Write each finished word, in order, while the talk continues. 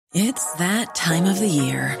It's that time of the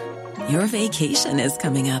year. Your vacation is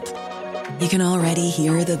coming up. You can already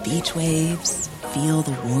hear the beach waves, feel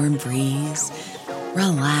the warm breeze,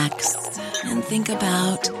 relax, and think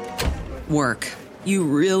about work. You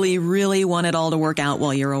really, really want it all to work out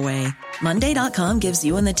while you're away. Monday.com gives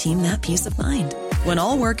you and the team that peace of mind. When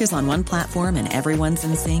all work is on one platform and everyone's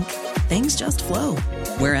in sync, things just flow.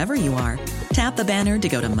 Wherever you are, tap the banner to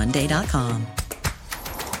go to Monday.com.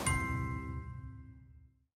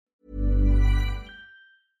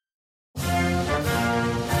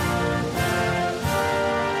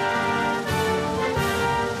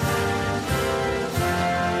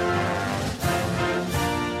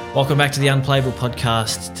 Welcome back to the Unplayable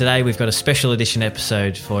Podcast. Today we've got a special edition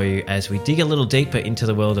episode for you as we dig a little deeper into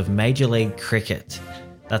the world of Major League Cricket.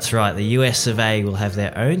 That's right, the US of A will have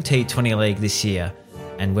their own T20 league this year,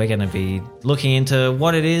 and we're going to be looking into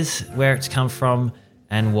what it is, where it's come from,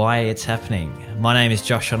 and why it's happening. My name is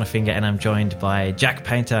Josh Honafinger, and I'm joined by Jack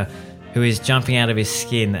Painter, who is jumping out of his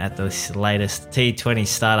skin at this latest T20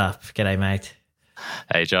 startup. G'day, mate.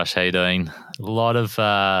 Hey Josh, how you doing? A lot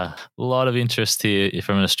of interest here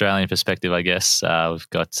from an Australian perspective, I guess. We've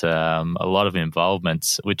got a lot of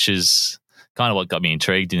involvement, which is kind of what got me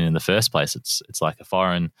intrigued in the first place. It's like a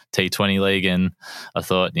foreign T20 league, and I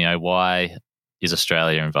thought, why is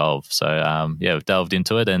Australia involved? So we've delved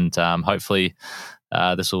into it, and hopefully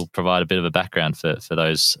this will provide a bit of a background for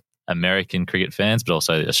those American cricket fans, but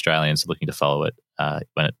also Australians looking to follow it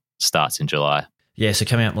when it starts in July. Yeah, so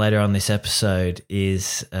coming up later on this episode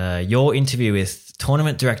is your interview with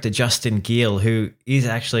tournament director Justin Gill, who is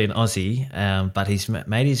actually an Aussie, but he's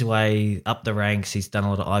made his way up the ranks. He's done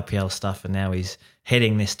a lot of IPL stuff, and now he's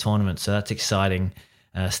heading this tournament, so that's exciting.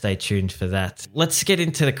 Stay tuned for that. Let's get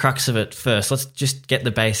into the crux of it first. Let's just get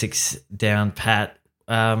the basics down, Pat.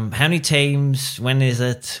 How many teams, when is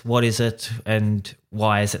it, what is it, and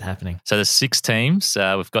why is it happening? So there's 6 teams.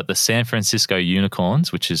 We've got the San Francisco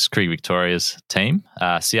Unicorns, which is Cricket Victoria's team,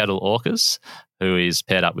 Seattle Orcas, who is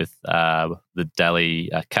paired up with the Delhi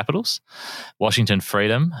Capitals, Washington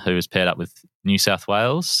Freedom, who is paired up with New South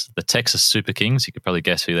Wales, the Texas Super Kings, you could probably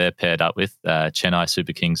guess who they're paired up with, Chennai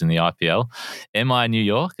Super Kings in the IPL, MI New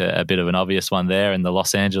York, a bit of an obvious one there, and the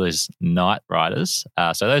Los Angeles Knight Riders.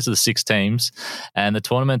 So those are the 6 teams, and the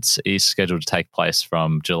tournament is scheduled to take place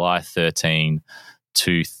from July 13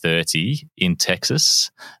 to 30 in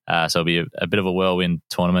Texas. So it'll be a bit of a whirlwind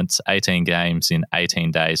tournament, 18 games in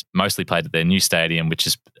 18 days, mostly played at their new stadium, which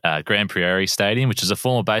is Grand Prairie Stadium, which is a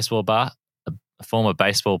former baseball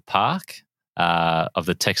park of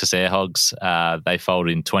the Texas Air Hogs. They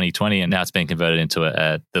folded in 2020, and now it's been converted into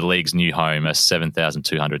the league's new home, a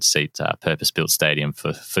 7,200 seat purpose-built stadium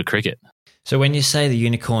for cricket. So when you say the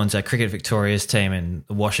Unicorns are Cricket Victoria's team and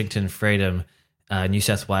the Washington Freedom, New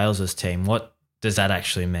South Wales's team, what does that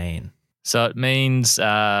actually mean? So it means,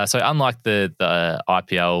 unlike the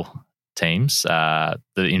IPL teams, the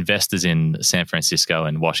investors in San Francisco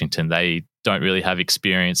and Washington, they don't really have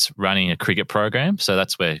experience running a cricket program. So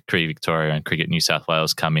that's where Cricket Victoria and Cricket New South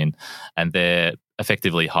Wales come in, and they're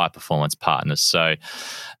effectively high-performance partners. So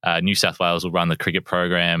New South Wales will run the cricket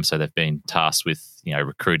program, so they've been tasked with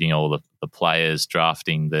recruiting all the players,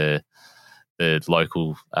 drafting the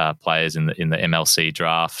local players in the MLC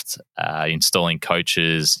draft, installing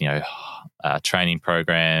coaches, training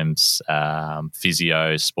programs,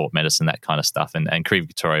 physio, sport medicine, that kind of stuff. And Cricket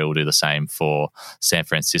Victoria will do the same for San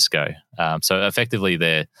Francisco. So effectively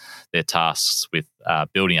they're tasked with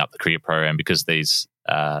building up the cricket program, because these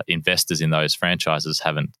investors in those franchises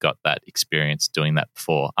haven't got that experience doing that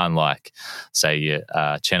before, unlike, say,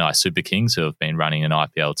 Chennai Super Kings, who have been running an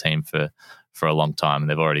IPL team for a long time, and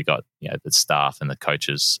they've already got the staff and the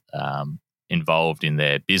coaches involved in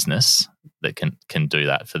their business that can do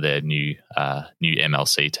that for their new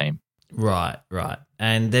MLC team. Right.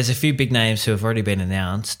 And there's a few big names who have already been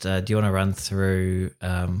announced. Do you want to run through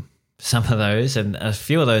some of those? And a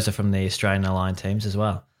few of those are from the Australian aligned teams as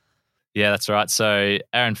well. Yeah, that's right. So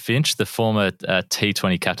Aaron Finch, the former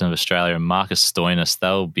T20 captain of Australia, and Marcus Stoinis,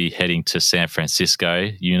 they'll be heading to San Francisco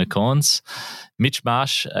Unicorns. Mitch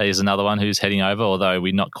Marsh is another one who's heading over, although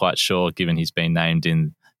we're not quite sure, given he's been named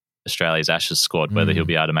in Australia's Ashes squad, whether he'll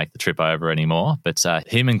be able to make the trip over anymore. But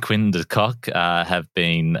him and Quinton de Kock have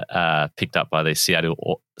been picked up by the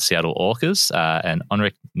Seattle Orcas, and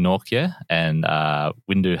Onrik Nortje and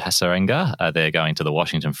Windu Hasaranga, they're going to the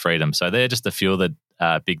Washington Freedom. So they're just a few of the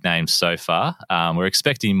big names so far. We're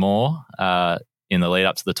expecting more in the lead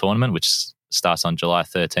up to the tournament, which starts on July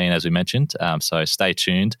 13, as we mentioned. So stay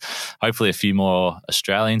tuned. Hopefully a few more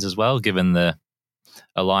Australians as well, given the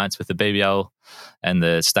alliance with the BBL and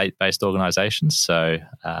the state-based organisations. So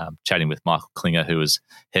chatting with Michael Klinger, who was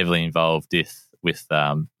heavily involved with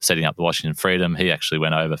setting up the Washington Freedom, he actually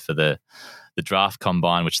went over for the draft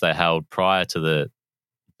combine, which they held prior to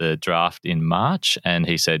the draft in March, and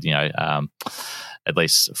he said, at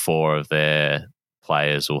least 4 of their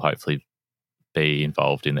players will hopefully be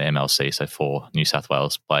involved in the MLC, so 4 New South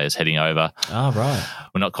Wales players heading over. Oh, right.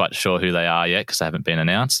 We're not quite sure who they are yet because they haven't been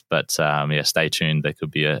announced, but stay tuned. There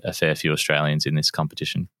could be a fair few Australians in this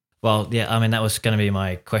competition. Well, yeah, I mean, that was going to be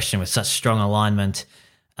my question. With such strong alignment,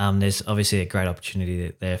 there's obviously a great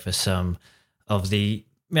opportunity there for some of the,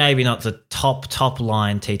 maybe not the top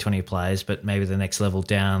line T20 players, but maybe the next level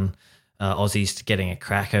down Aussies getting a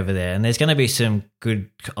crack over there. And there's going to be some good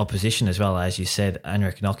opposition as well. As you said,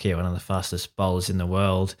 Anrich Nokia, one of the fastest bowlers in the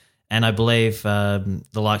world. And I believe the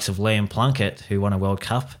likes of Liam Plunkett, who won a World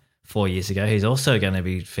Cup 4 years ago, he's also going to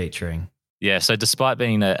be featuring. Yeah, so despite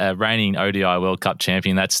being a reigning ODI World Cup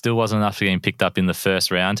champion, that still wasn't enough to get him picked up in the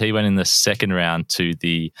first round. He went in the second round to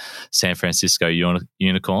the San Francisco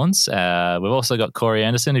Unicorns. We've also got Corey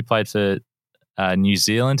Anderson, who played for New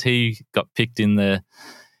Zealand. He got picked in the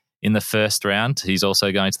first round. He's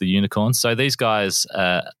also going to the Unicorns. So these guys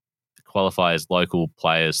qualify as local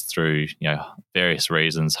players through various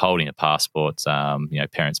reasons, holding a passport,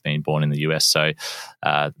 parents being born in the US. So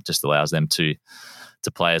just allows them to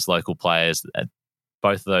play as local players.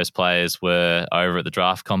 Both of those players were over at the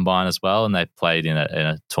draft combine as well, and they played in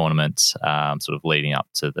a tournament sort of leading up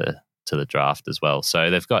to the draft as well. So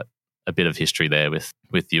they've got a bit of history there with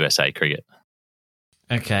USA cricket.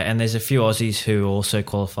 Okay, and there's a few Aussies who also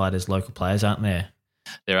qualified as local players, aren't there?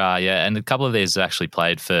 There are, yeah, and a couple of these actually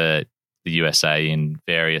played for the USA in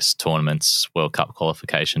various tournaments, World Cup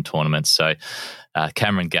qualification tournaments. So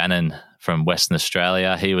Cameron Gannon from Western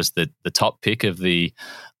Australia, he was the top pick of the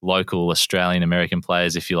local Australian-American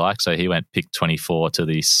players, if you like. So he went pick 24 to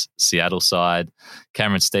the Seattle side.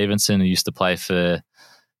 Cameron Stevenson, who used to play for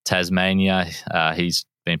Tasmania, he's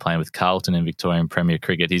been playing with Carlton in Victorian Premier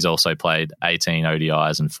Cricket. He's also played 18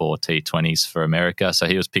 ODIs and 4 T20s for America. So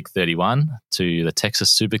he was pick 31 to the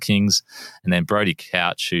Texas Super Kings. And then Brodie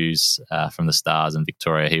Couch, who's from the Stars in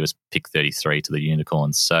Victoria, he was pick 33 to the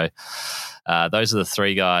Unicorns. So those are the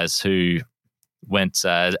 3 guys who went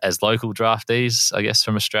as local draftees, I guess,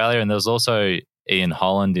 from Australia. And there was also Ian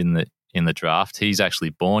Holland in the draft. He's actually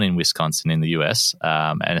born in Wisconsin in the US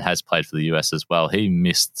and has played for the US as well. He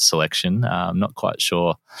missed selection. I'm not quite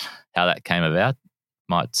sure how that came about.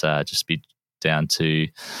 Might just be down to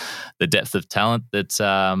the depth of talent that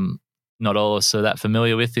not all of us are that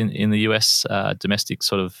familiar with in the US domestic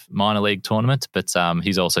sort of minor league tournament. But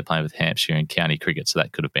he's also playing with Hampshire in county cricket, so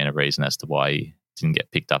that could have been a reason as to why he didn't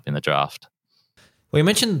get picked up in the draft. Well, you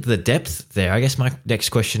mentioned the depth there. I guess my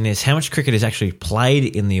next question is, how much cricket is actually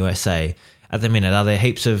played in the USA at the minute? Are there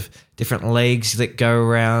heaps of different leagues that go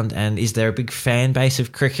around, and is there a big fan base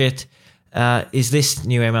of cricket? Is this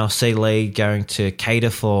new MLC league going to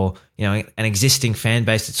cater for an existing fan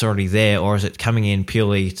base that's already there, or is it coming in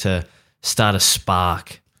purely to start a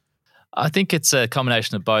spark? I think it's a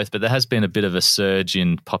combination of both, but there has been a bit of a surge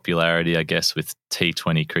in popularity, I guess, with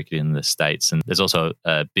T20 cricket in the States. And there's also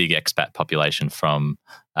a big expat population from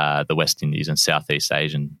the West Indies and Southeast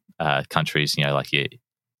Asian countries, like your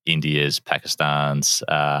Indias, Pakistans,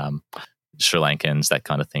 Sri Lankans, that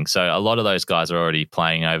kind of thing. So a lot of those guys are already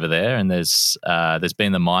playing over there. And there's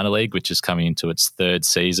been the minor league, which is coming into its 3rd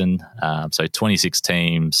season. So 26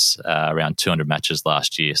 teams, around 200 matches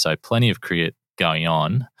last year. So plenty of cricket going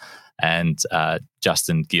on. And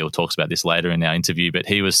Justin Gill talks about this later in our interview, but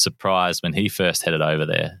he was surprised when he first headed over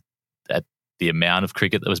there at the amount of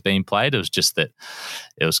cricket that was being played. It was just that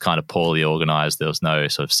it was kind of poorly organised. There was no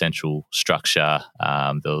sort of central structure.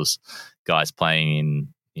 There was guys playing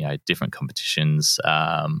in different competitions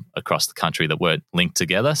across the country that weren't linked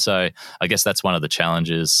together. So I guess that's one of the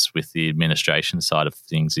challenges with the administration side of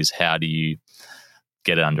things, is how do you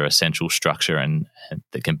get it under a central structure and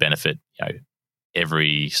that can benefit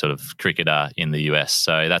every sort of cricketer in the US.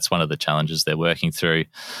 So that's one of the challenges they're working through.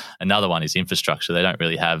 Another one is infrastructure. They don't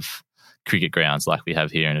really have cricket grounds like we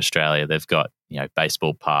have here in Australia. They've got,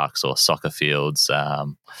 baseball parks or soccer fields,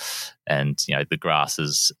 and, the grass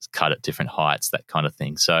is cut at different heights, that kind of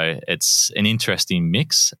thing. So it's an interesting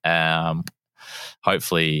mix.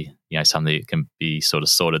 Hopefully, something that can be sort of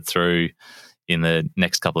sorted through in the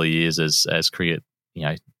next couple of years as cricket,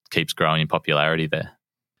 keeps growing in popularity there.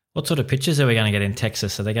 What sort of pitches are we going to get in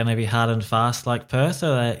Texas? Are they going to be hard and fast like Perth, or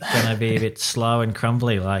are they going to be a bit slow and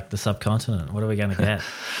crumbly like the subcontinent? What are we going to get?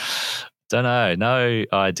 Don't know. No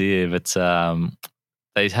idea. But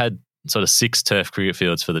they had sort of 6 turf cricket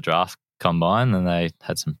fields for the draft combine, and they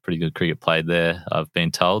had some pretty good cricket played there, I've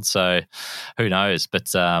been told. So who knows?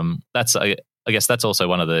 But I guess that's also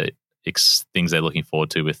one of the things they're looking forward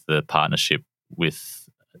to with the partnership with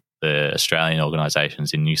the Australian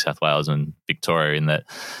organisations in New South Wales and Victoria, in that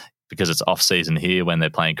because it's off-season here when they're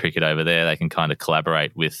playing cricket over there, they can kind of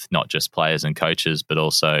collaborate with not just players and coaches, but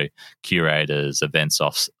also curators, events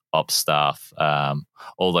ops staff,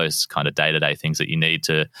 all those kind of day-to-day things that you need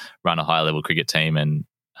to run a high-level cricket team and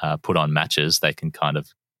put on matches. They can kind of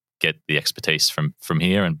get the expertise from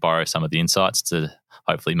here and borrow some of the insights to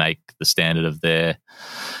hopefully make the standard of their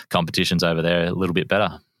competitions over there a little bit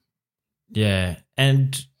better. Yeah,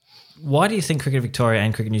 and why do you think Cricket Victoria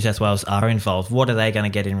and Cricket New South Wales are involved? What are they going to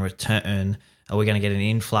get in return? Are we going to get an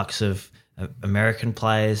influx of American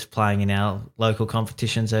players playing in our local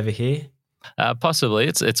competitions over here? Possibly.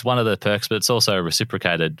 It's one of the perks, but it's also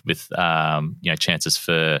reciprocated with chances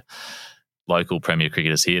for local premier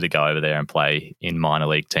cricketers here to go over there and play in minor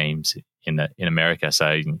league teams in America.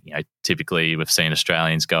 So typically we've seen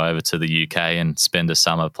Australians go over to the UK and spend a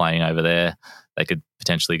summer playing over there. They could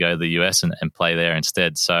potentially go to the US and play there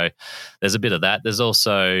instead. So there's a bit of that. There's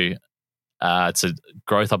also it's a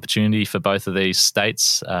growth opportunity for both of these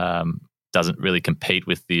states. Doesn't really compete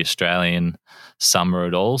with the Australian summer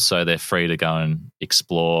at all. So they're free to go and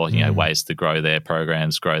explore, ways to grow their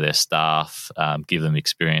programs, grow their staff, give them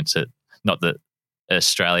experience. Not that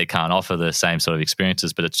Australia can't offer the same sort of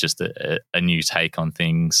experiences, but it's just a new take on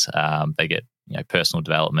things. They get personal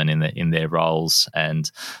development in their roles, and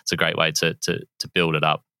it's a great way to build it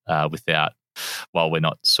up while we're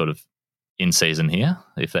not sort of in season here,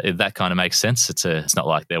 if that kind of makes sense. It's not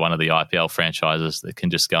like they're one of the IPL franchises that can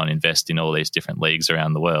just go and invest in all these different leagues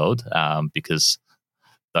around the world, because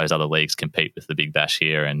those other leagues compete with the Big Bash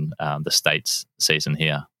here and the States season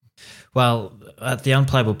here. Well, at the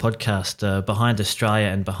Unplayable podcast, behind Australia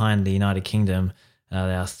and behind the United Kingdom,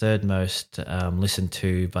 our third most listened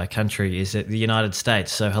to by country is the United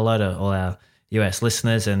States. So hello to all our US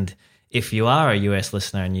listeners. And if you are a US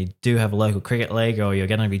listener and you do have a local cricket league, or you're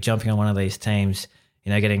going to be jumping on one of these teams,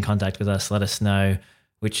 get in contact with us. Let us know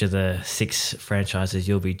which of the 6 franchises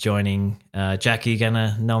you'll be joining. Jack, are you going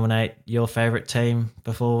to nominate your favourite team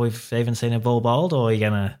before we've even seen a ball bowled, or are you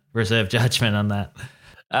going to reserve judgment on that?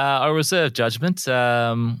 I'll reserve judgment.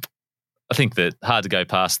 I think that hard to go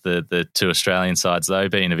past the 2 Australian sides, though.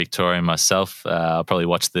 Being a Victorian myself, I'll probably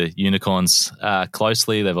watch the Unicorns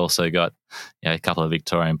closely. They've also got a couple of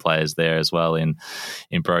Victorian players there as well in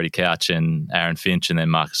Brodie Couch and Aaron Finch, and then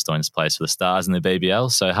Marcus Stoinis plays for the Stars in the BBL.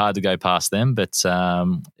 So hard to go past them, but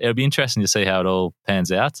it'll be interesting to see how it all pans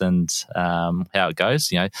out and how it goes.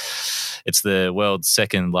 It's the world's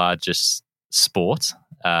second largest sport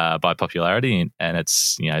by popularity, and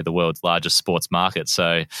it's the world's largest sports market.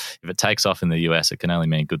 So if it takes off in the US, it can only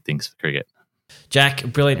mean good things for cricket. Jack,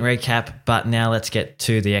 brilliant recap, but now let's get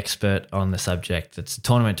to the expert on the subject. It's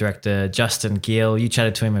tournament director Justin Gill. You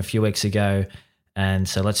chatted to him a few weeks ago, and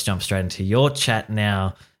so let's jump straight into your chat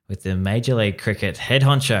now with the Major League Cricket head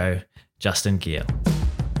honcho, Justin Gill.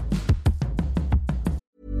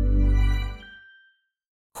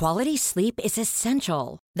 Quality sleep is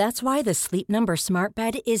essential. That's why the Sleep Number Smart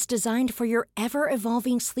Bed is designed for your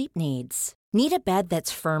ever-evolving sleep needs. Need a bed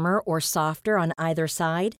that's firmer or softer on either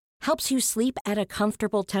side? Helps you sleep at a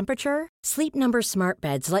comfortable temperature? Sleep Number Smart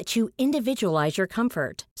Beds let you individualize your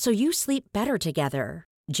comfort, so you sleep better together.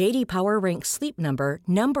 J.D. Power ranks Sleep Number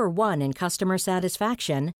number 1 in customer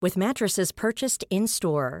satisfaction with mattresses purchased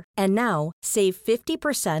in-store. And now, save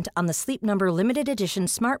 50% on the Sleep Number Limited Edition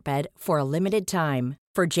Smart Bed for a limited time.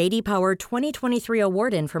 For J.D. Power 2023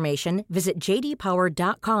 award information, visit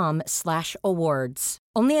jdpower.com/awards.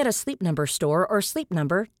 Only at a Sleep Number store or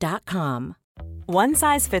sleepnumber.com. One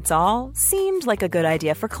size fits all seemed like a good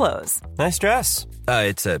idea for clothes. Nice dress.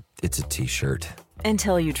 It's a t-shirt.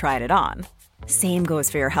 Until you tried it on. Same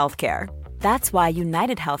goes for your healthcare. That's why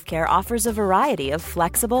United Healthcare offers a variety of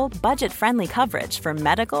flexible, budget-friendly coverage for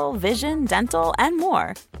medical, vision, dental, and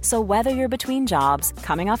more. So whether you're between jobs,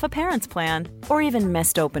 coming off a parent's plan, or even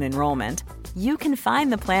missed open enrollment, you can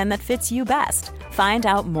find the plan that fits you best. Find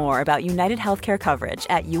out more about United Healthcare coverage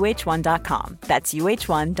at uh1.com. That's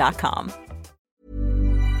uh1.com.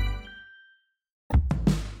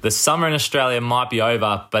 The summer in Australia might be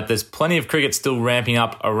over, but there's plenty of cricket still ramping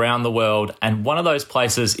up around the world, and one of those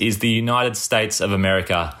places is the United States of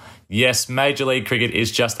America. Yes, Major League Cricket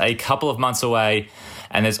is just a couple of months away,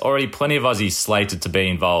 and there's already plenty of Aussies slated to be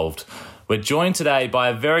involved. We're joined today by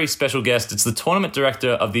a very special guest. It's the tournament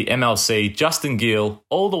director of the MLC, Justin Gill,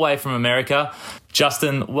 all the way from America.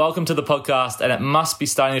 Justin, welcome to the podcast, and it must be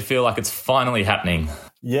starting to feel like it's finally happening.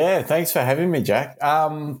 Yeah, thanks for having me, Jack.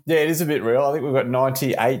 Yeah, it is a bit real. I think we've got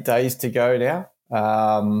 98 days to go now.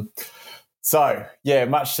 So, yeah,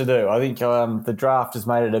 much to do. I think the draft has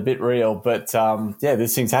made it a bit real, but yeah,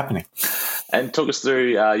 this thing's happening. And talk us through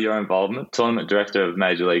your involvement, Tournament Director of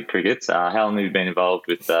Major League Cricket. How long have you been involved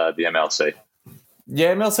with the MLC?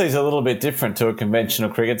 Yeah, MLC is a little bit different to a conventional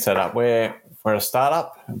cricket setup. We're a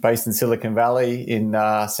startup based in Silicon Valley in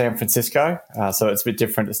San Francisco, so it's a bit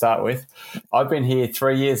different to start with. I've been here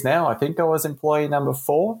 3 years now. I think I was employee number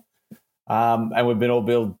 4. And we've been all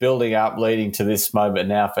building up, leading to this moment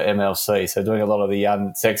now for MLC. So doing a lot of the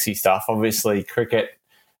unsexy stuff. Obviously, cricket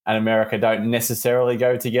and America don't necessarily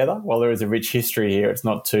go together. While there is a rich history here, it's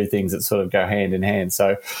not two things that sort of go hand in hand.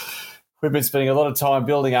 So we've been spending a lot of time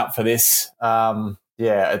building up for this.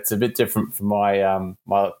 Yeah, it's a bit different from my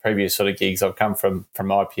my previous sort of gigs. I've come from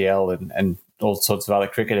IPL and all sorts of other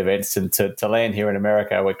cricket events, and to land here in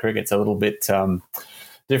America where cricket's a little bit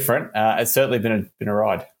different, it's certainly been a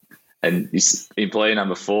ride. And employee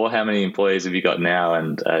number 4, how many employees have you got now?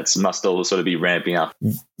 And it must all sort of be ramping up.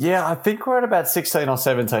 Yeah, I think we're at about 16 or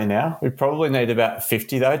 17 now. We probably need about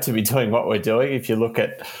 50, though, to be doing what we're doing. If you look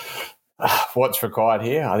at what's required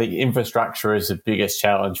here, I think infrastructure is the biggest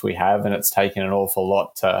challenge we have, and it's taken an awful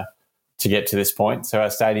lot to get to this point. So our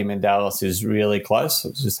stadium in Dallas is really close. I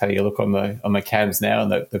was just having a look on the cams now,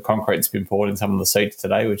 and the concrete's been poured in some of the seats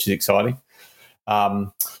today, which is exciting.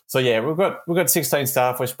 So yeah, we've got 16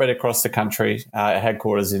 staff. We're spread across the country.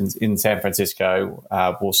 Headquarters in San Francisco.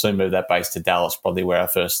 We'll soon move that base to Dallas, probably where our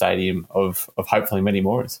first stadium of hopefully many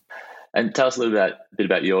more is. And tell us a bit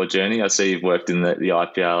about your journey. I see you've worked in the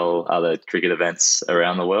IPL, other cricket events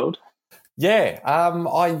around the world. Yeah,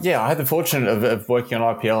 I had the fortune of working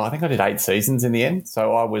on IPL. I think I did 8 seasons in the end.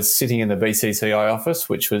 So I was sitting in the BCCI office,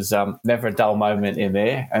 which was never a dull moment in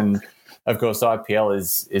there. And of course, IPL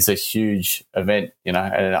is a huge event, and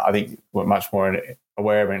I think we're much more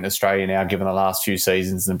aware of it in Australia now, given the last few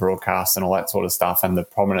seasons and broadcasts and all that sort of stuff and the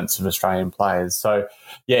prominence of Australian players. So,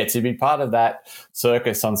 yeah, to be part of that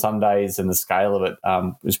circus on some days and the scale of it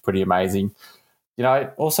was pretty amazing.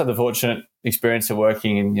 Also the fortunate experience of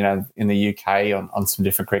working in the UK on some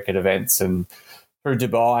different cricket events and through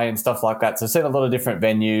Dubai and stuff like that. So I've seen a lot of different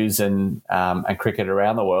venues and cricket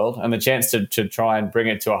around the world, and the chance to try and bring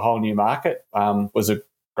it to a whole new market was a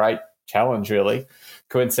great challenge, really.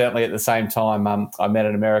 Coincidentally, at the same time, I met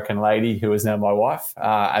an American lady who is now my wife,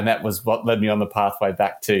 and that was what led me on the pathway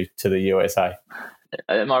back to the USA.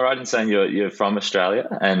 Am I right in saying you're from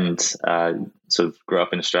Australia and sort of grew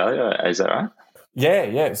up in Australia? Is that right?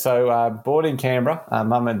 Yeah. So born in Canberra.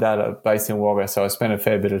 Mum and dad are based in Wagga, so I spent a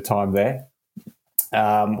fair bit of time there.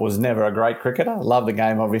 Was never a great cricketer. Loved the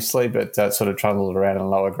game, obviously, but sort of trundled around in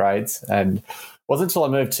lower grades. And it wasn't until I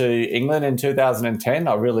moved to England in 2010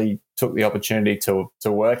 I really took the opportunity to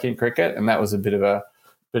work in cricket, and that was a bit of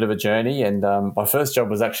a journey. And my first job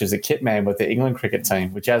was actually as a kit man with the England cricket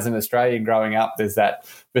team, which, as an Australian growing up, there's that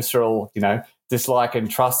visceral, dislike and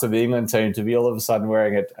trust of the England team. To be all of a sudden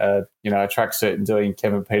wearing a tracksuit and doing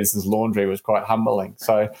Kevin Peterson's laundry was quite humbling.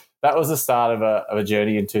 So that was the start of a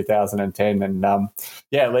journey in 2010, and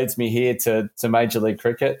it leads me here to Major League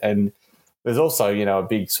Cricket. And there's also a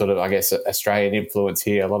big sort of, I guess, Australian influence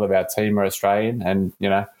here. A lot of our team are Australian, and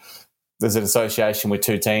there's an association with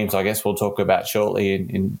 2 teams. I guess we'll talk about shortly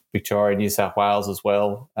in Victoria, New South Wales as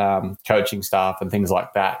well, coaching staff and things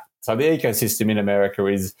like that. So the ecosystem in America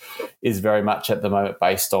is very much at the moment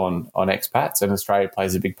based on expats, and Australia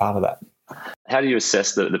plays a big part of that. How do you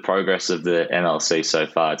assess the progress of the MLC so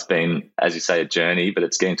far? It's been, as you say, a journey, but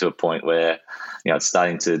it's getting to a point where it's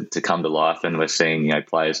starting to come to life, and we're seeing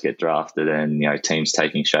players get drafted and teams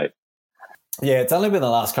taking shape. Yeah, it's only been the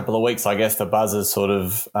last couple of weeks, I guess, the buzz has sort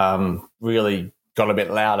of really got a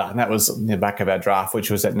bit louder, and that was in the back of our draft,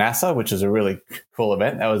 which was at NASA, which is a really cool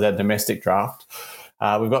event. That was our domestic draft.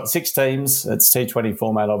 We've got 6 teams. It's T20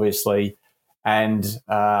 format, obviously, and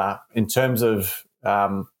in terms of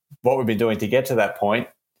what we've been doing to get to that point,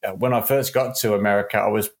 when I first got to America, I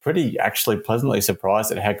was pretty actually pleasantly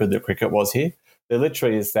surprised at how good the cricket was here. There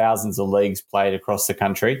literally is thousands of leagues played across the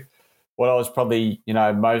country. What I was probably,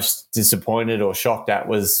 most disappointed or shocked at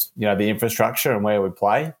was, the infrastructure and where we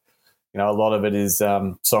play. A lot of it is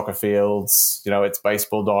soccer fields, it's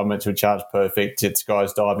baseball diamonds which aren't perfect. It's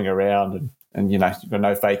guys diving around and you've got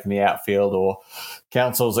no faith in the outfield, or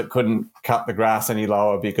councils that couldn't cut the grass any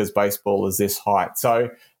lower because baseball is this height. So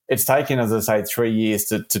it's taken, as I say, 3 years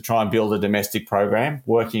to try and build a domestic program,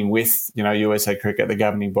 working with, USA Cricket, the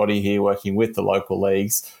governing body here, working with the local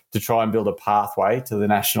leagues to try and build a pathway to the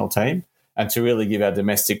national team and to really give our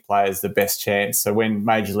domestic players the best chance. So when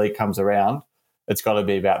Major League comes around, it's got to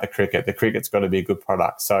be about the cricket. The cricket's got to be a good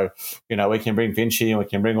product. So, we can bring Finch and we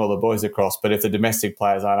can bring all the boys across, but if the domestic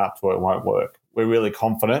players aren't up to it, it won't work. We're really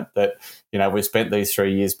confident that, we've spent these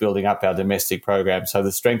 3 years building up our domestic program. So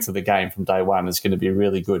the strength of the game from day one is going to be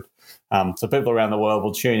really good. So people around the world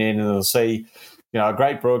will tune in and they'll see, a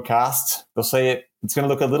great broadcast. They'll see it. It's going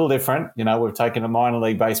to look a little different. We've taken a minor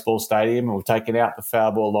league baseball stadium and we've taken out the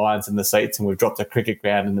foul ball lines and the seats and we've dropped a cricket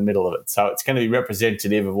ground in the middle of it. So it's going to be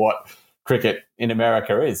representative of what cricket in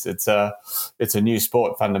America is. It's a new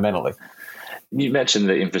sport fundamentally. You mentioned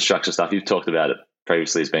the infrastructure stuff. You've talked about it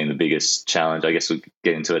previously as being the biggest challenge. I guess we'll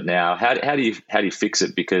get into it now. How do you fix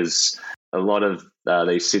it? Because a lot of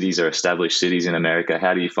these cities are established cities in America.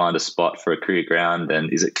 How do you find a spot for a cricket ground?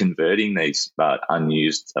 And is it converting these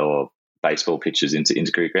unused or baseball pitches into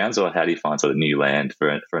cricket grounds, or how do you find sort of new land for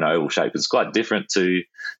an oval shape? It's quite different to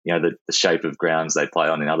the shape of grounds they play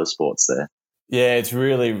on in other sports there. Yeah, it's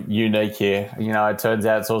really unique here. It turns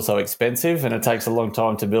out it's also expensive and it takes a long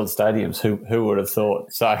time to build stadiums. Who would have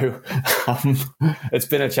thought? So it's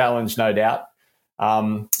been a challenge, no doubt.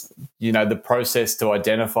 The process to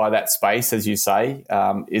identify that space, as you say,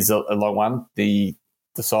 is a long one. The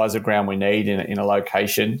size of ground we need in a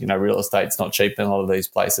location, real estate's not cheap in a lot of these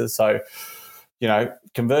places. So,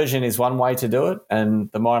 conversion is one way to do it.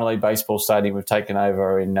 And the minor league baseball stadium we've taken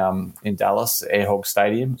over in Dallas, Air Hogs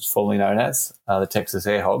Stadium, it's formerly known as the Texas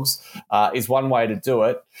Air Hogs, is one way to do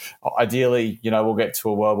it. Ideally, we'll get to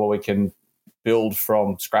a world where we can build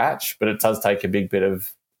from scratch, but it does take a big bit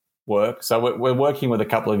of work. So we're working with a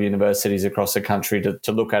couple of universities across the country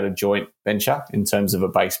to look at a joint venture in terms of a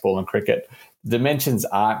baseball and cricket. The dimensions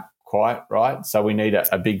aren't quite right, so we need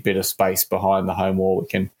a big bit of space behind the home wall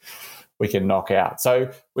we can knock out.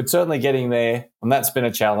 So we're certainly getting there, and that's been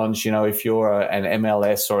a challenge. If you're an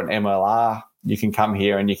MLS or an MLR, you can come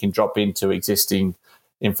here and you can drop into existing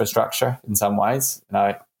infrastructure in some ways.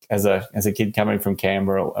 As a kid coming from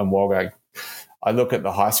Canberra and Wagga, I look at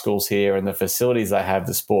the high schools here and the facilities they have,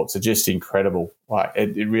 the sports are just incredible. Like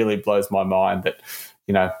it really blows my mind that,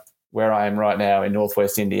 where I am right now in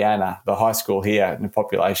northwest Indiana, the high school here and the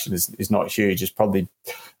population is not huge. It's probably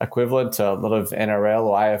equivalent to a lot of NRL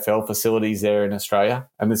or AFL facilities there in Australia.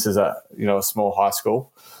 And this is a small high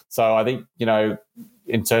school. So I think,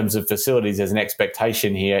 in terms of facilities, there's an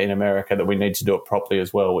expectation here in America that we need to do it properly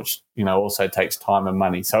as well, which, also takes time and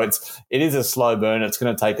money. So it is a slow burn. It's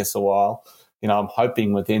going to take us a while. I'm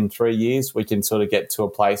hoping within 3 years we can sort of get to a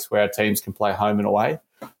place where our teams can play home and away.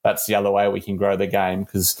 That's the other way we can grow the game,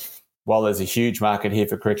 because while there's a huge market here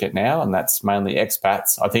for cricket now, and that's mainly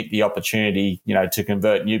expats, I think the opportunity, to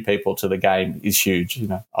convert new people to the game is huge.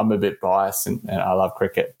 I'm a bit biased and I love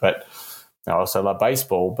cricket, but I also love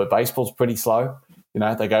baseball. But baseball's pretty slow.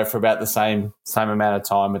 They go for about the same amount of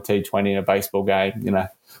time, a T20 in a baseball game.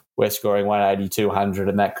 We're scoring 180, 200,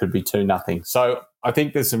 and that could be 2-0. So I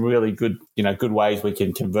think there's some really good, good ways we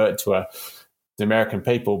can convert to the American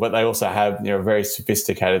people, but they also have a very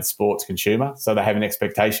sophisticated sports consumer. So they have an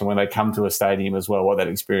expectation when they come to a stadium as well, what that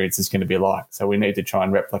experience is going to be like. So we need to try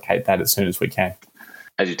and replicate that as soon as we can.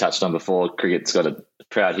 As you touched on before, cricket's got a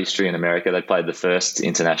proud history in America. They played the first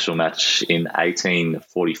international match in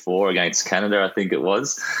 1844 against Canada, I think it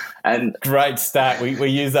was. And great stat. We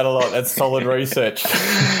use that a lot. That's solid research.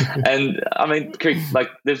 And I mean,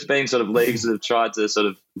 there's been sort of leagues that have tried to sort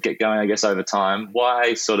of get going, I guess, over time.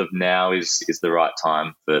 Why sort of now is the right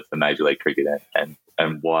time for Major League Cricket,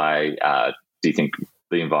 and why do you think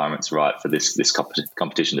the environment's right for this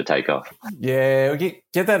competition to take off? Yeah, we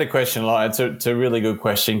get that a question a lot. It's a really good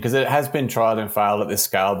question, because it has been tried and failed at this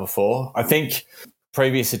scale before. I think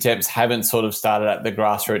previous attempts haven't sort of started at the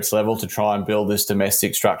grassroots level to try and build this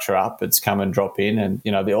domestic structure up. It's come and drop in. And,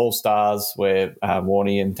 the All-Stars where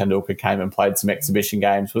Warnie and Tendulkar came and played some exhibition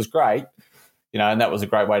games was great, and that was a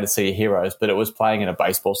great way to see your heroes, but it was playing in a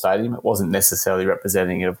baseball stadium. It wasn't necessarily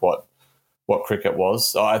representative of what cricket was.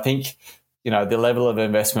 So I think the level of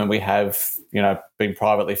investment we have, being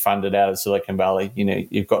privately funded out of Silicon Valley,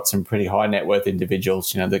 you've got some pretty high net worth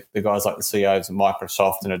individuals, the guys like the CEOs of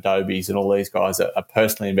Microsoft and Adobe's and all these guys are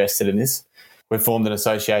personally invested in this. We've formed an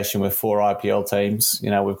association with 4 IPL teams.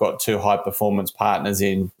 We've got 2 high performance partners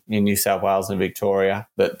in New South Wales and Victoria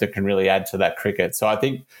that can really add to that cricket. So I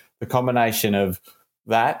think the combination of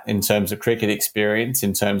that in terms of cricket experience,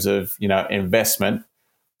 in terms of, investment,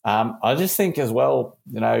 I just think as well,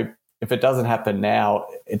 if it doesn't happen now,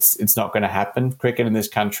 it's not going to happen. Cricket in this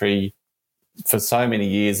country, for so many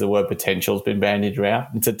years, the word potential has been bandied around.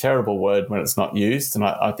 It's a terrible word when it's not used, and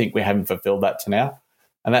I think we haven't fulfilled that to now.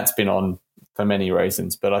 And that's been on for many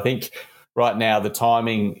reasons. But I think right now the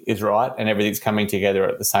timing is right and everything's coming together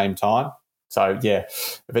at the same time. So, yeah,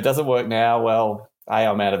 if it doesn't work now, well,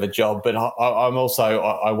 I'm out of a job. But I'm also,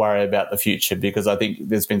 I worry about the future because I think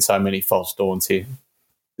there's been so many false dawns here.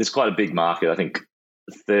 There's quite a big market. I think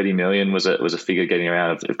 30 million was a figure getting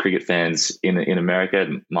around of cricket fans in America.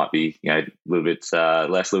 It might be a little bit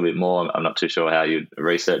less, a little bit more. I'm not too sure how you'd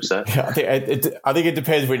research that. Yeah, I think it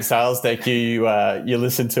depends which sales deck you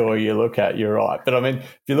listen to or you look at. You're right, but I mean,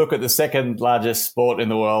 if you look at the second largest sport in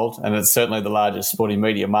the world, and it's certainly the largest sporting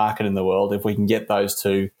media market in the world, if we can get those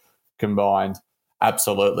two combined,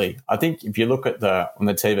 absolutely. I think if you look at on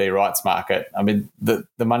the TV rights market, I mean, the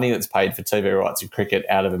money that's paid for TV rights in cricket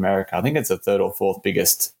out of America, I think it's the third or fourth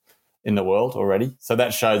biggest in the world already. So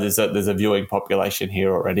that shows there's a viewing population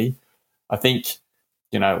here already. I think,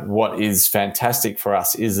 what is fantastic for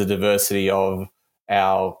us is the diversity of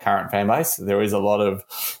our current fan base. There is a lot of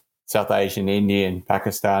South Asian, Indian,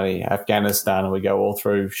 Pakistani, Afghanistan, and we go all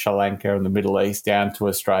through Sri Lanka and the Middle East down to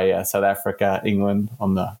Australia, South Africa, England,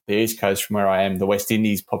 on the East Coast from where I am, the West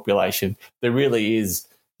Indies population. There really is,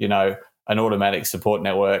 an automatic support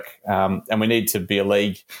network, and we need to be a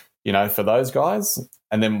league, for those guys.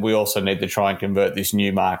 And then we also need to try and convert this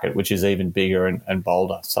new market, which is even bigger and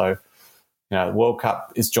bolder. So, the World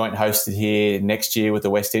Cup is joint hosted here next year with the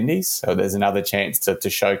West Indies. So there's another chance to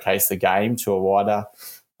showcase the game to a wider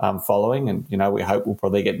following. And, we hope we'll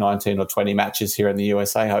probably get 19 or 20 matches here in the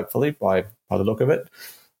USA, hopefully, by the look of it.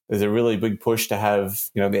 There's a really big push to have,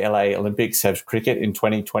 the LA Olympics have cricket in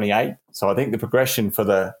 2028. So I think the progression for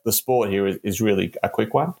the sport here is really a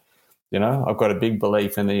quick one. I've got a big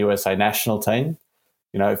belief in the USA national team.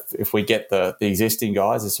 If we get the existing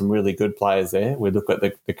guys, there's some really good players there. We look at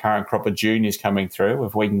the current crop of juniors coming through.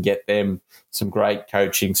 If we can get them some great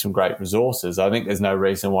coaching, some great resources, I think there's no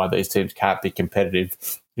reason why these teams can't be competitive,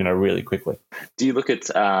 really quickly. Do you look at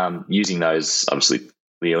using those? Obviously,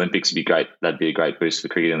 the Olympics would be great. That'd be a great boost for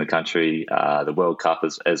cricket in the country. The World Cup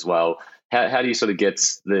as well. How do you sort of get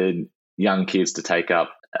the young kids to take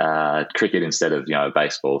up cricket instead of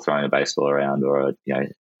baseball, throwing a baseball around, or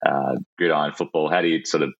gridiron football? How do you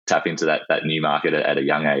sort of tap into that new market at a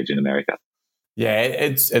young age in America? Yeah,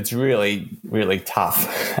 it's really, really tough.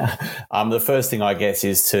 The first thing, I guess,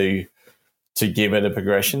 is to give it a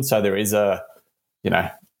progression. So there is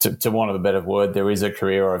to want of a better word, there is a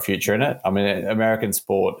career or a future in it. I mean, American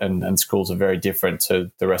sport and schools are very different to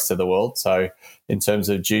the rest of the world. So in terms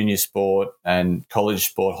of junior sport and college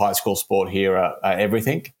sport, high school sport here are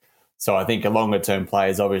everything. So I think a longer-term play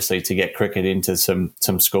is obviously to get cricket into some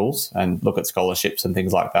schools and look at scholarships and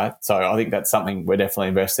things like that. So I think that's something we're definitely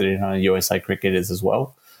invested in on USA cricketers as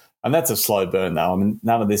well. And that's a slow burn, though. I mean,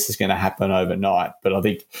 none of this is going to happen overnight. But I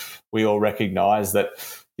think we all recognise that,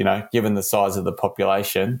 given the size of the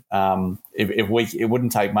population, it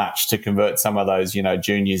wouldn't take much to convert some of those,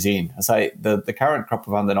 juniors in. I say the current crop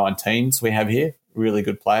of under-19s we have here, really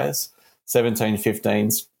good players, 17,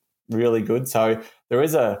 15s, really good. So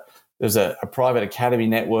there's a private academy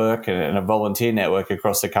network and a volunteer network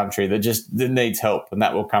across the country that needs help, and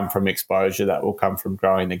that will come from exposure, that will come from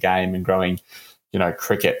growing the game and growing,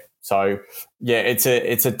 cricket. So, yeah, it's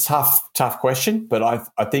a tough question, but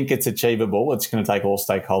I think it's achievable. It's going to take all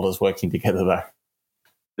stakeholders working together, though.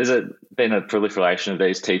 There's been a proliferation of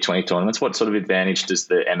these T20 tournaments. What sort of advantage does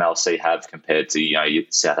the MLC have compared to your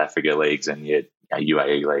South Africa leagues and your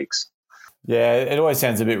UAE leagues? Yeah, it always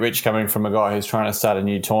sounds a bit rich coming from a guy who's trying to start a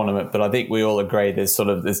new tournament, but I think we all agree there's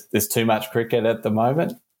too much cricket at the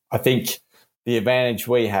moment. I think the advantage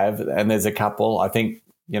we have, and there's a couple, I think,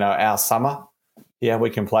 our summer, we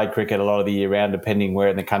can play cricket a lot of the year round, depending where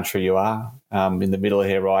in the country you are. In the middle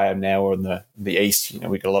here where I am now, or in the east,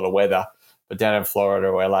 we've got a lot of weather. But down in Florida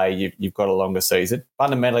or LA, you've got a longer season.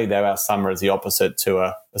 Fundamentally, though, our summer is the opposite to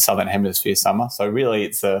a Southern Hemisphere summer. So really,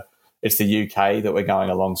 it's the UK that we're going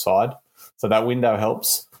alongside. So that window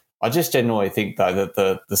helps. I just generally think, though, that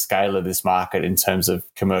the scale of this market in terms of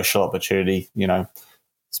commercial opportunity,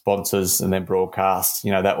 sponsors and then broadcast,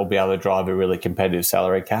 that will be able to drive a really competitive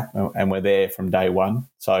salary cap, and we're there from day one.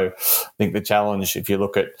 So I think the challenge, if you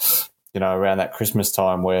look at, around that Christmas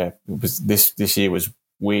time where it was this year was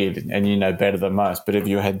weird, and better than most, but if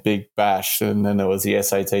you had Big Bash, and then there was the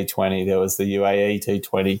T20, there was the UAE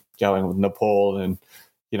T20 going with Nepal, and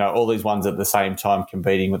all these ones at the same time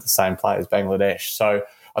competing with the same players, Bangladesh. So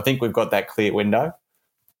I think we've got that clear window.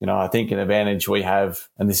 I think an advantage we have,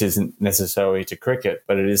 and this isn't necessarily to cricket,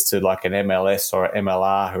 but it is to like an MLS or an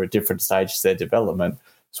MLR who are at different stages of their development.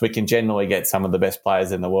 So we can generally get some of the best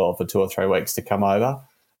players in the world for 2 or 3 weeks to come over,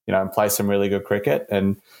 and play some really good cricket.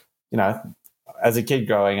 And, as a kid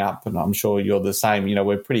growing up, and I'm sure you're the same,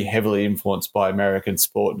 we're pretty heavily influenced by American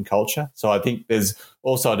sport and culture. So I think there's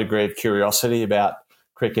also a degree of curiosity about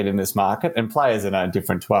cricket in this market, and players are no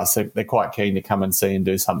different to us. They're quite keen to come and see and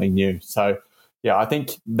do something new. So, yeah, I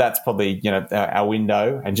think that's probably, our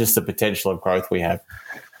window and just the potential of growth we have.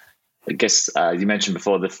 I guess you mentioned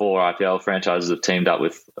before the 4 IPL franchises have teamed up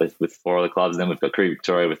with 4 other clubs. Then we've got Cricket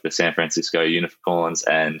Victoria with the San Francisco Unicorns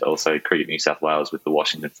and also Cricket New South Wales with the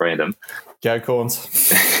Washington Freedom. Go Corns.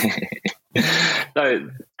 So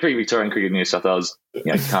Cricket Victoria and Cricket New South Wales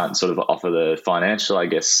can't sort of offer the financial, I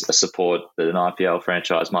guess, support that an IPL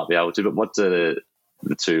franchise might be able to. But what do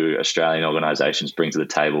the 2 Australian organisations bring to the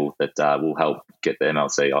table that will help get the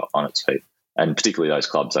MLC on its feet? And particularly those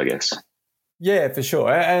clubs, I guess. Yeah, for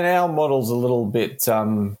sure. And our model's a little bit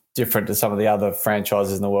different to some of the other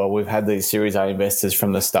franchises in the world. We've had these Series A investors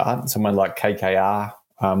from the start. Someone like KKR,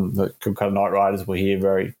 the Calcutta Knight Riders were here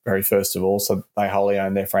very, very first of all, so they wholly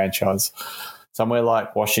own their franchise. Somewhere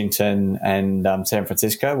like Washington and San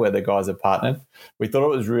Francisco, where the guys are partnered, we thought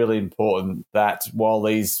it was really important that while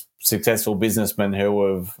these successful businessmen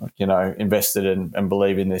who have, invested and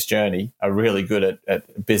believe in this journey are really good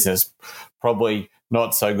at business, probably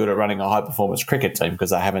not so good at running a high-performance cricket team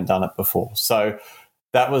because they haven't done it before. So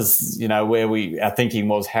that was, where our thinking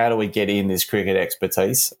was, how do we get in this cricket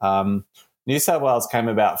expertise? New South Wales came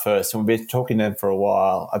about first, and we've been talking to them for a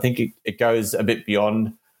while. I think it goes a bit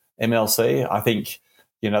beyond MLC. I think,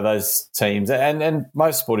 those teams and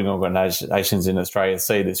most sporting organisations in Australia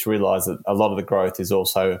see this, realise that a lot of the growth is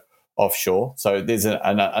also offshore. So there's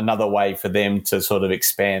another way for them to sort of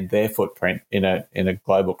expand their footprint in a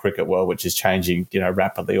global cricket world, which is changing,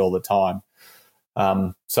 rapidly all the time.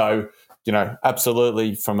 So,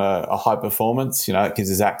 absolutely from a high performance, it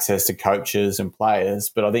gives us access to coaches and players.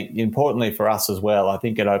 But I think importantly for us as well, I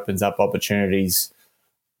think it opens up opportunities,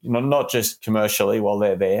 not just commercially while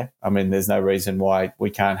they're there. I mean, there's no reason why we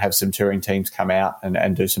can't have some touring teams come out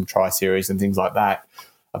and do some tri-series and things like that.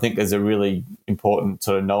 I think there's a really important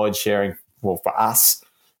sort of knowledge sharing for us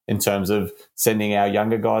in terms of sending our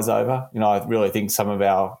younger guys over. I really think some of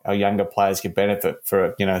our younger players could benefit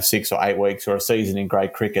for, 6 or 8 weeks or a season in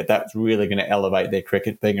grade cricket. That's really going to elevate their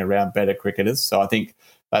cricket, being around better cricketers. So I think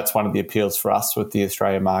that's one of the appeals for us with the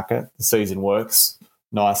Australian market. The season works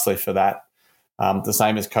nicely for that. The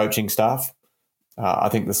same as coaching staff. I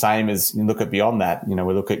think the same as you look at beyond that, we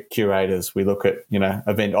look at curators, we look at,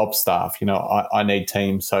 event ops staff, I need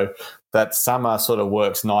teams. So that summer sort of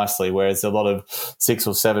works nicely, whereas a lot of 6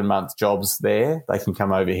 or 7 month jobs there, they can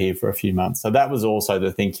come over here for a few months. So that was also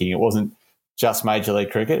the thinking. It wasn't just Major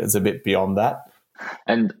League Cricket. It's a bit beyond that.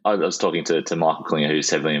 And I was talking to Michael Klinger, who's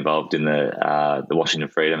heavily involved in the Washington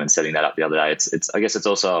Freedom and setting that up the other day. I guess it's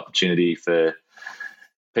also an opportunity for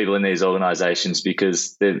people in these organisations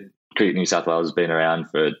because Cricket New South Wales has been around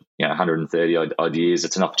for 130 odd years.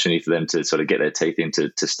 It's an opportunity for them to sort of get their teeth into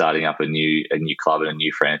starting up a new club and a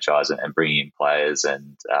new franchise and bringing in players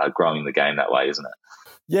and growing the game that way, isn't it?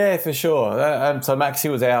 Yeah, for sure. So Maxi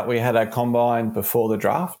was out. We had a combine before the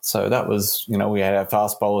draft. So that was, we had our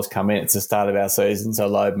fast bowlers come in. It's the start of our season. So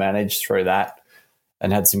Loeb managed through that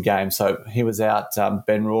and had some games. So he was out.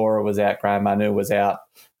 Ben Rohrer was out. Graham Manu was out.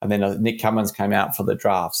 And then Nick Cummins came out for the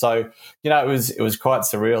draft. So, it was quite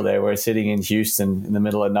surreal there. We're sitting in Houston in the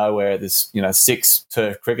middle of nowhere, this, 6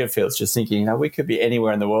 turf cricket fields, just thinking, we could be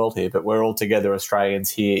anywhere in the world here, but we're all together Australians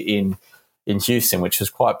here in Houston, which was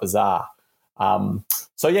quite bizarre.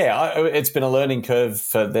 It's been a learning curve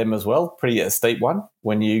for them as well, pretty a steep one.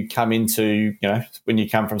 When you come into, when you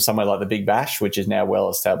come from somewhere like the Big Bash, which is now well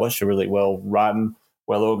established, a really well run,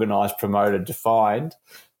 well organised, promoted, defined,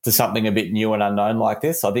 to something a bit new and unknown like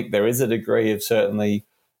this. I think there is a degree of certainly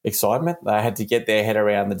excitement. They had to get their head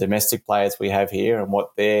around the domestic players we have here and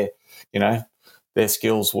what their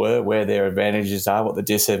skills were, where their advantages are, what the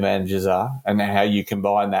disadvantages are, and how you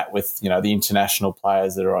combine that with, the international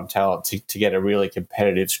players that are on talent to get a really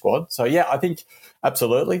competitive squad. So, yeah, I think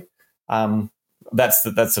absolutely. That's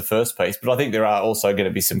the first piece. But I think there are also going to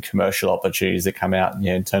be some commercial opportunities that come out,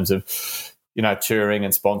 in terms of, touring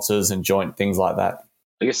and sponsors and joint things like that.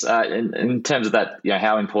 I guess in terms of that,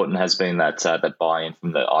 how important has been that buy-in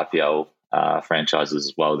from the IPL franchises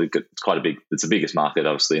as well? It's the biggest market,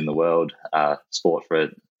 obviously, in the world, sport for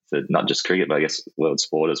not just cricket, but I guess world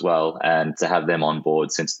sport as well. And to have them on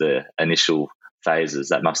board since the initial phases,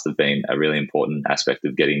 that must have been a really important aspect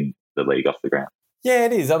of getting the league off the ground. Yeah,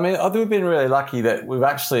 it is. I mean, I think we've been really lucky that we've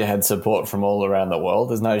actually had support from all around the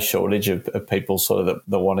world. There's no shortage of people sort of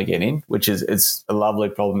that want to get in, which is it's a lovely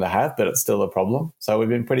problem to have, but it's still a problem. So we've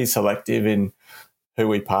been pretty selective in who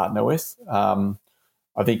we partner with.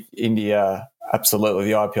 I think India, absolutely,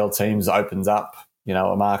 the IPL teams opens up,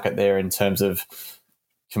 a market there in terms of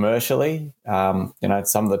commercially. Some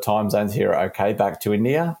of the time zones here are okay back to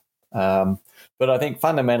India. But But I think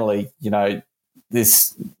fundamentally,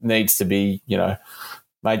 this needs to be,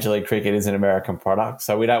 Major League Cricket is an American product,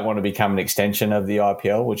 so we don't want to become an extension of the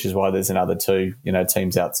IPL, which is why there's another two,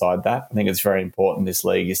 teams outside that. I think it's very important this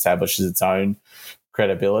league establishes its own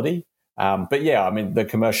credibility. But yeah, I mean, the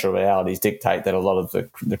commercial realities dictate that a lot of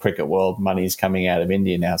the cricket world money is coming out of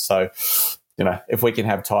India now. So, if we can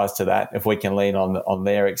have ties to that, if we can lean on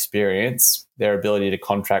their experience, their ability to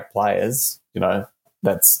contract players,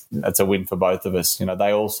 that's a win for both of us.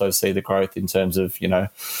 They also see the growth in terms of,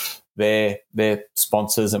 their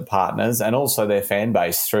sponsors and partners, and also their fan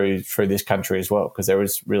base through this country as well, because there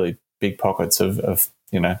is really big pockets of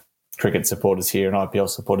cricket supporters here and IPL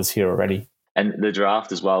supporters here already. And the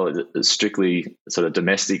draft as well, strictly sort of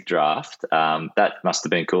domestic draft, that must have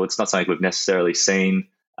been cool. It's not something we've necessarily seen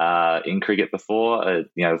in cricket before.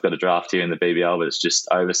 We've got a draft here in the BBL, but it's just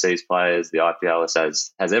overseas players. The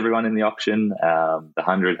IPL has everyone in the auction. The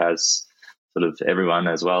 100 has sort of everyone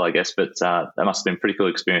as well, I guess. But that must have been a pretty cool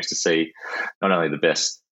experience to see not only the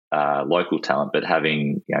best local talent, but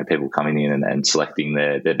having people coming in and selecting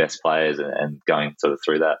their best players and going sort of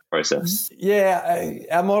through that process. Yeah,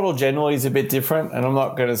 our model generally is a bit different, and I'm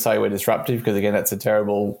not going to say we're disruptive because, again, that's a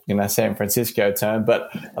terrible San Francisco term, but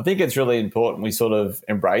I think it's really important we sort of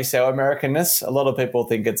embrace our Americanness. A lot of people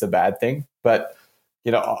think it's a bad thing, but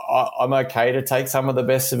I'm okay to take some of the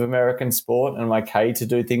best of American sport, and I'm okay to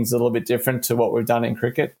do things a little bit different to what we've done in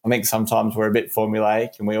cricket. I think sometimes we're a bit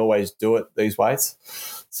formulaic and we always do it these ways.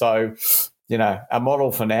 So, our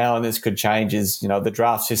model for now, and this could change, is, the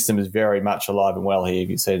draft system is very much alive and well here. If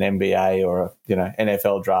you see an NBA or a,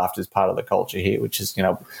 NFL draft is part of the culture here, which is,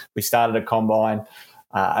 we started a combine.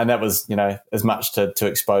 And that was, as much to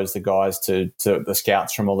expose the guys to the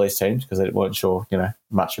scouts from all these teams, because they weren't sure,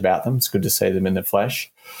 much about them. It's good to see them in the flesh.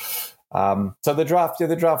 So the draft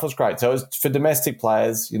was great. So it was for domestic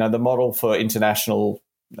players. The model for international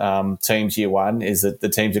teams year one is that the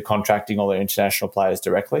teams are contracting all their international players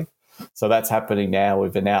directly. So that's happening now.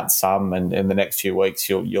 We've announced some, and in the next few weeks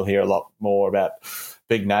you'll hear a lot more about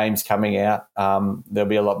big names coming out. There'll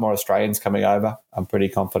be a lot more Australians coming over, I'm pretty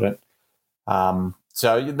confident.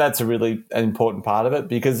 So that's a really important part of it,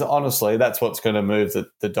 because honestly, that's what's going to move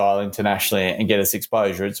the dial internationally and get us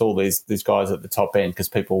exposure. It's all these guys at the top end, because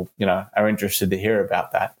people, are interested to hear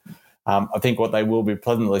about that. I think what they will be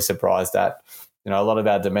pleasantly surprised at, a lot of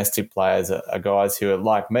our domestic players are guys who are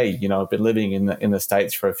like me, have been living in the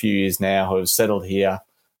States for a few years now, who have settled here.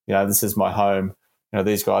 This is my home.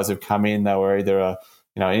 These guys have come in. They were either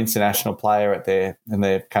an international player in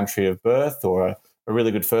their country of birth, or a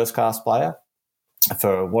really good first class player.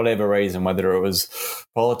 For whatever reason, whether it was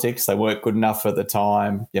politics, they weren't good enough at the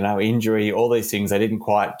time, injury, all these things, they didn't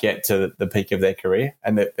quite get to the peak of their career,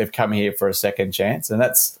 and they've come here for a second chance. And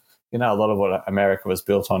that's, a lot of what America was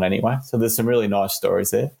built on anyway. So there's some really nice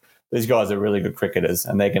stories there. These guys are really good cricketers,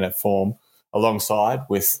 and they're going to form alongside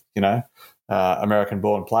with,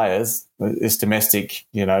 American-born players, this domestic,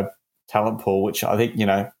 talent pool, which I think,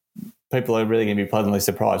 people are really going to be pleasantly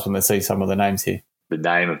surprised when they see some of the names here. The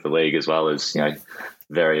name of the league as well is,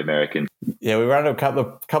 very American. Yeah, we run into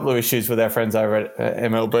a couple of issues with our friends over at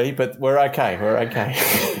MLB, but we're okay.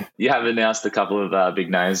 You have announced a couple of big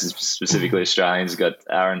names, specifically Australians. We've got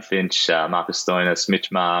Aaron Finch, Marcus Stoinis,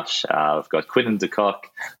 Mitch Marsh. We've got Quinton de Kock,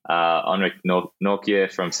 Henrik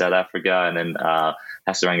Nortje from South Africa, and then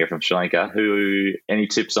Hasaranga from Sri Lanka. Any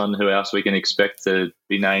tips on who else we can expect to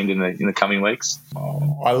be named in the coming weeks?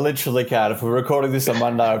 I literally can't. If we're recording this on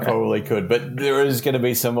Monday, I probably could. But there is going to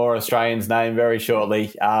be some more Australians named very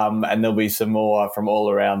shortly, and there'll be some more from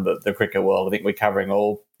all around the cricket world. I think we're covering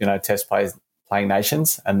all, Test playing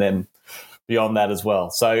nations, and then beyond that as well.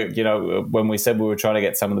 So, when we said we were trying to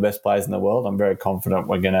get some of the best players in the world, I'm very confident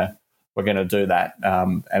we're going to do that.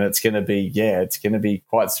 And it's going to be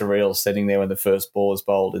quite surreal sitting there when the first ball is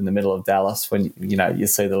bowled in the middle of Dallas, when, you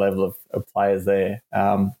see the level of players there.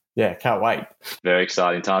 Can't wait. Very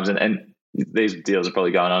exciting times. And these deals are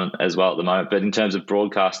probably going on as well at the moment. But in terms of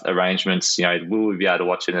broadcast arrangements, will we be able to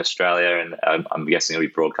watch it in Australia? And I'm guessing it'll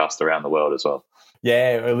be broadcast around the world as well.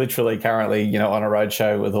 Yeah, we're literally currently, on a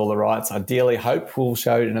roadshow with all the rights. Ideally, hope we'll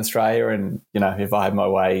show it in Australia. And, if I had my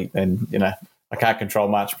way, then, I can't control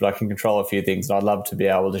much, but I can control a few things. And I'd love to be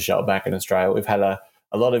able to show it back in Australia. We've had a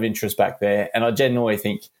lot of interest back there. And I genuinely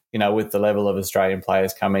think, with the level of Australian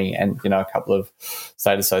players coming and, a couple of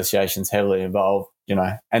state associations heavily involved,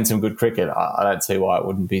 and some good cricket, I don't see why it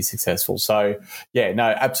wouldn't be successful. So,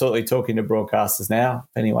 absolutely talking to broadcasters now.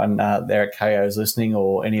 If anyone there at KO is listening,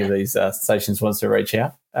 or any of these stations wants to reach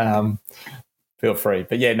out, feel free.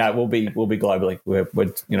 But yeah, no, we'll be globally. We're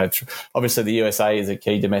obviously the USA is a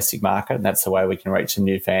key domestic market, and that's the way we can reach some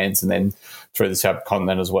new fans, and then through the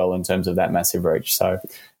subcontinent as well in terms of that massive reach. So,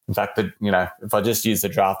 in fact, if I just use the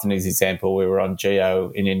drafting as an example, we were on Geo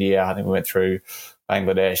in India. I think we went through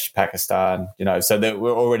Bangladesh, Pakistan, so that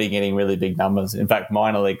we're already getting really big numbers. In fact,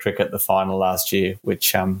 minor league cricket, the final last year,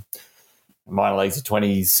 which minor leagues a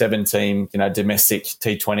 27-team, domestic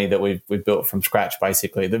T20 that we've built from scratch,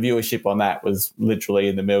 basically. The viewership on that was literally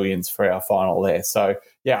in the millions for our final there. So,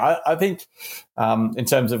 yeah, I think in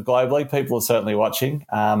terms of globally, people are certainly watching,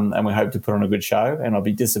 and we hope to put on a good show, and I'll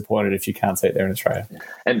be disappointed if you can't see it there in Australia.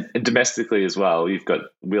 And domestically as well, you've got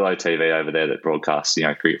Willow TV over there that broadcasts,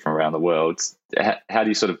 cricket from around the world. How do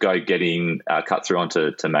you sort of go getting cut through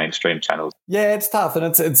onto mainstream channels? Yeah, it's tough, and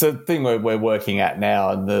it's a thing we're working at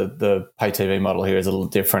now. And the pay TV model here is a little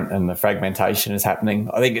different, and the fragmentation is happening.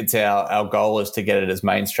 I think it's our goal is to get it as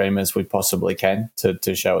mainstream as we possibly can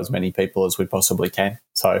to show as many people as we possibly can.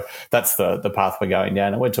 So that's the path we're going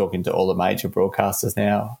down, and we're talking to all the major broadcasters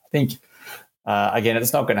now. I think. Again,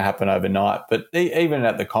 it's not going to happen overnight, but even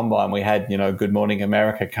at the Combine, we had, Good Morning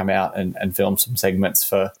America come out and film some segments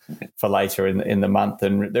for later in the month.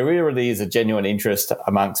 And there really is a genuine interest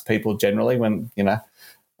amongst people generally when,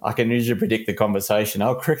 I can usually predict the conversation,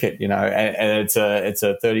 cricket, and it's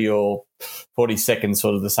a 30 or 40 seconds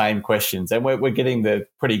sort of the same questions. And we're getting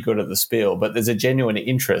pretty good at the spiel, but there's a genuine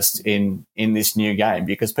interest in this new game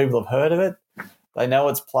because people have heard of it. They know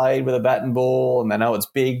it's played with a bat and ball and they know it's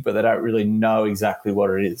big, but they don't really know exactly what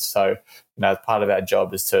it is. So, part of our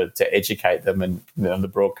job is to educate them, and the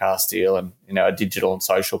broadcast deal and, our digital and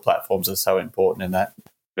social platforms are so important in that.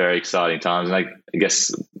 Very exciting times. And I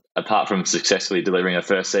guess apart from successfully delivering a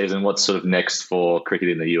first season, what's sort of next for cricket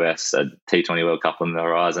in the US? A T20 World Cup on the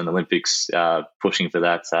horizon, Olympics pushing for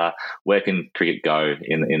that. Where can cricket go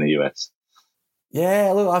in the US?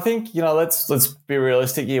 Yeah, look, I think, let's be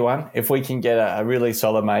realistic year one. If we can get a really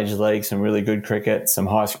solid major league, some really good cricket, some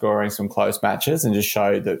high scoring, some close matches, and just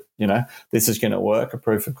show that, this is going to work, a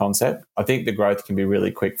proof of concept, I think the growth can be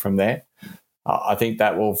really quick from there. I think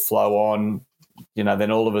that will flow on,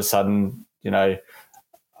 then all of a sudden, I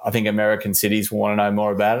think American cities will want to know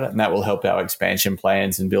more about it, and that will help our expansion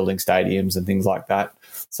plans and building stadiums and things like that.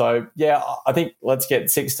 So, yeah, I think let's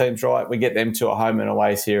get 6 teams right. We get them to a home and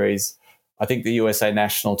away series. I think the USA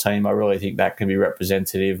national team, I really think that can be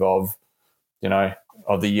representative of,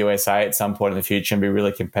 of the USA at some point in the future and be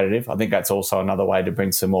really competitive. I think that's also another way to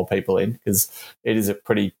bring some more people in because it is a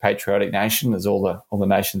pretty patriotic nation, as all the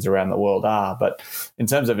nations around the world are. But in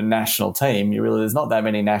terms of a national team, there's not that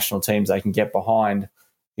many national teams they can get behind,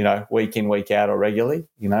 week in, week out or regularly,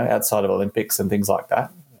 outside of Olympics and things like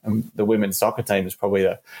that. And the women's soccer team is probably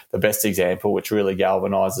the best example, which really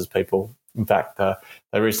galvanises people. In fact,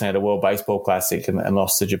 they recently had a World Baseball Classic and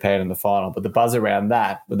lost to Japan in the final. But the buzz around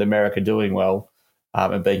that, with America doing well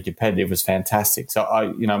and being competitive, was fantastic. So,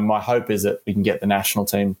 my hope is that we can get the national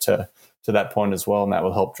team to that point as well, and that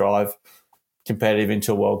will help drive competitive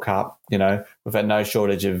into a World Cup. We've had no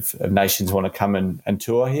shortage of nations want to come and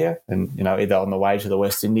tour here, and either on the way to the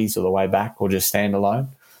West Indies or the way back, or just stand alone.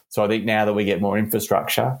 So I think now that we get more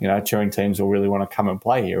infrastructure, touring teams will really want to come and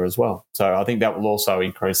play here as well. So I think that will also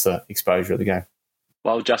increase the exposure of the game.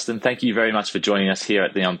 Well, Justin, thank you very much for joining us here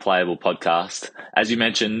at the Unplayable podcast. As you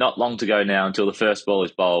mentioned, not long to go now until the first ball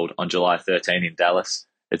is bowled on July 13 in Dallas.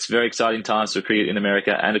 It's very exciting times for cricket in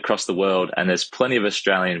America and across the world, and there's plenty of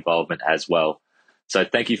Australian involvement as well. So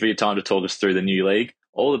thank you for your time to talk us through the new league.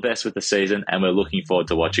 All the best with the season, and we're looking forward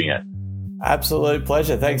to watching it. Absolute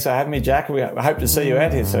pleasure. Thanks for having me, Jack. We hope to see you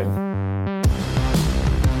out here soon.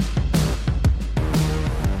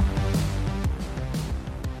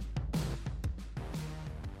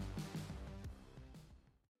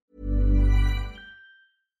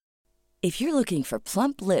 If you're looking for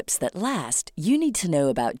plump lips that last, you need to know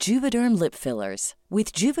about Juvederm lip fillers.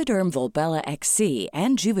 With Juvederm Volbella XC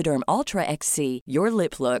and Juvederm Ultra XC, your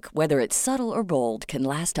lip look, whether it's subtle or bold, can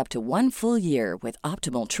last up to 1 full year with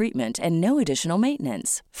optimal treatment and no additional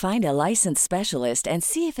maintenance. Find a licensed specialist and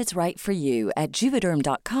see if it's right for you at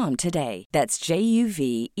Juvederm.com today. That's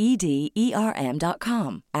JUVEDERM.com.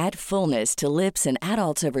 Add fullness to lips in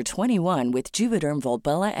adults over 21 with Juvederm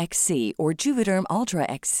Volbella XC or Juvederm Ultra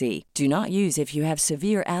XC. Do not use if you have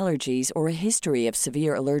severe allergies or a history of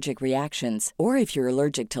severe allergic reactions, or if you're you're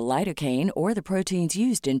allergic to lidocaine or the proteins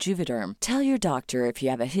used in Juvederm. Tell your doctor if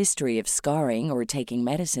you have a history of scarring or taking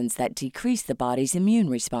medicines that decrease the body's immune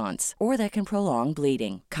response or that can prolong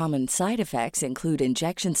bleeding. Common side effects include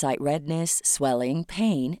injection site redness, swelling,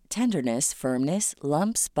 pain, tenderness, firmness,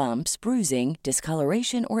 lumps, bumps, bruising,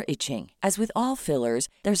 discoloration, or itching. As with all fillers,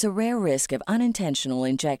 there's a rare risk of unintentional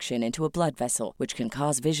injection into a blood vessel, which can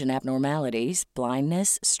cause vision abnormalities,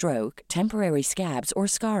 blindness, stroke, temporary scabs, or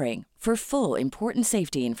scarring. For full, important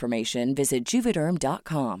safety information, visit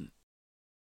Juvederm.com.